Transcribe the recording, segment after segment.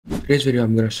today's video,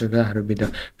 I'm gonna show you how to be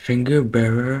the finger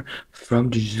bearer from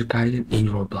Jujutsu Kaisen in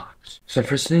Roblox. So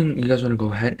first thing you guys wanna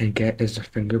go ahead and get is the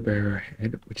finger bearer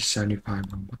head, which is 75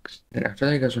 Robux. Then after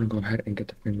that, you guys wanna go ahead and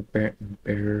get the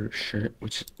bearer shirt,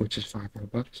 which is 5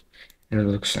 Robux, and it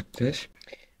looks like this.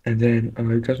 And then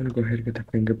you guys wanna go ahead and get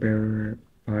the finger bearer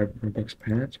 5 Robux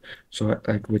pants, so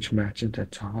like which matches the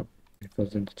top. It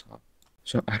fills in the top.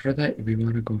 So after that, we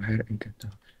wanna go ahead and get the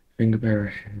finger bearer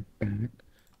head back.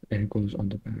 And it goes on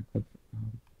the back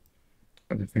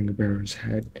of the finger bearer's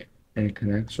head and it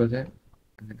connects with it.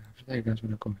 And then after that, you guys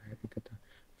want to go ahead and get the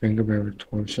finger bearer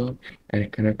torso and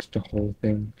it connects the whole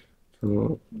thing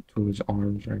to his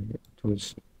arms right here, to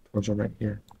his torso right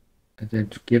here. And then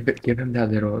to give him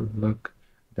that little look,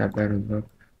 that better look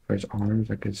for his arms,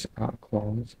 like his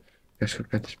claws. You guys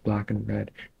could get this black and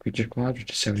red creature claws,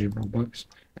 which is 70 Robux,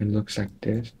 and looks like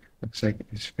this. Looks like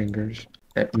his fingers.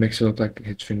 It makes it look like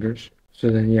his fingers. So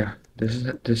then yeah, this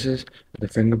is the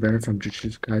finger bearer from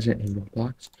Jujutsu Kaisen in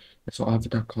Roblox. And so after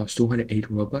that costs 208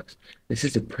 Robux. This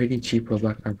is a pretty cheap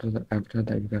Roblox after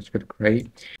that you guys could create.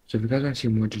 So if you guys want to see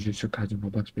more Jujutsu Kaisen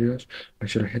Roblox videos,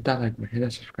 make sure to hit that like button, hit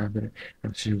that subscribe button,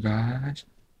 and I'll see you guys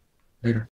later.